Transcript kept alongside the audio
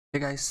Hey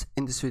guys,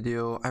 in this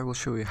video I will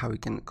show you how you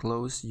can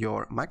close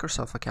your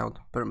Microsoft account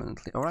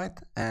permanently. Alright,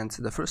 and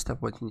the first step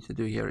what you need to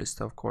do here is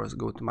to of course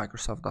go to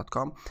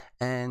Microsoft.com,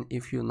 and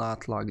if you're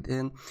not logged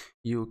in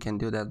you can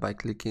do that by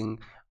clicking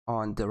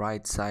on the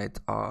right side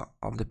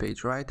of the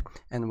page, right?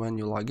 And when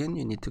you log in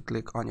you need to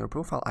click on your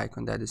profile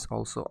icon that is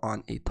also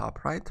on a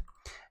top right,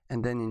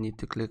 and then you need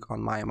to click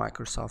on my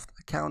Microsoft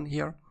account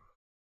here.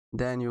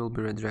 Then you will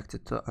be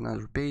redirected to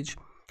another page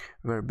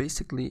where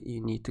basically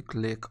you need to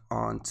click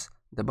on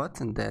the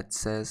button that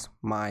says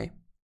my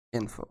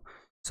info.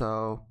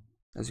 So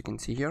as you can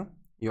see here,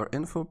 your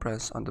info,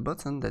 press on the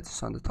button that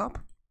is on the top,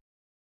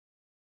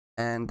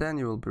 and then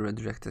you will be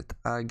redirected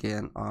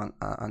again on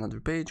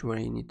another page where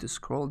you need to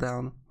scroll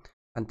down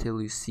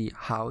until you see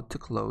how to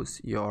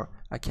close your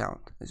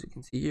account. As you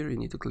can see here, you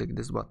need to click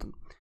this button,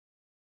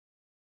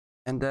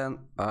 and then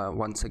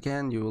once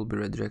again you will be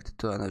redirected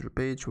to another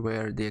page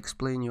where they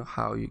explain you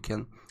how you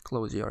can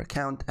close your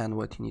account and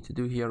what you need to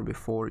do here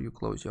before you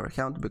close your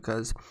account,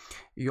 because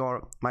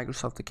your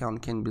Microsoft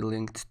account can be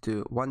linked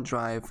to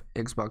OneDrive,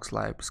 Xbox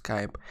Live,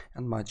 Skype,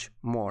 and much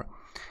more.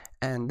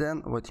 And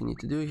then what you need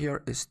to do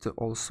here is to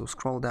also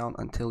scroll down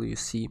until you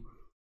see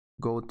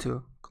go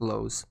to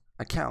close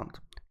account.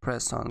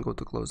 Press on go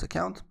to close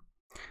account,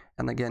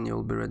 and again you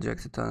will be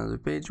redirected to another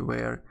page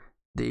where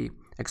they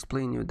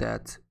explain you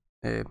that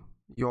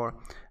your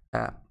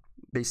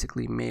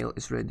basically mail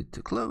is ready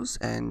to close,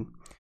 and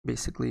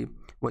basically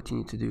what you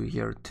need to do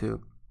here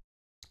to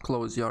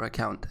close your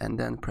account, and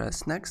then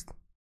press next.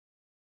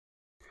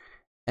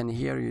 And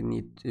here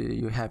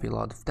you have a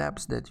lot of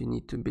tabs that you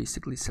need to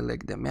basically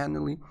select them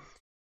manually.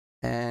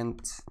 And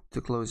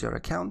to close your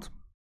account,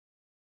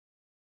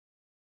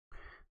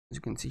 as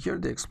you can see here,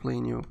 they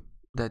explain you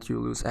that you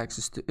lose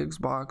access to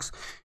Xbox,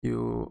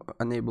 you are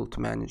unable to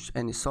manage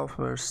any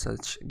software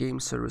such game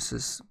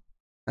services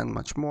and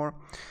much more.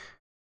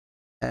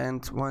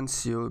 And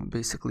once you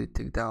basically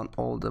tick down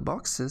all the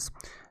boxes,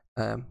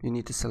 you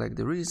need to select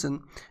the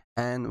reason,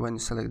 and when you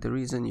select the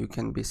reason you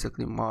can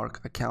basically mark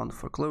account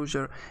for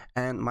closure,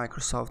 and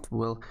Microsoft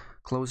will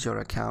close your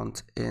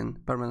account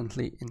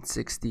permanently in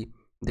 60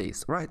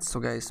 days. Right,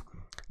 so guys,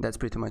 that's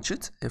pretty much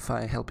it. If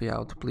I help you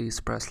out, please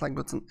press like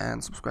button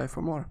and subscribe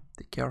for more.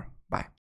 Take care, bye.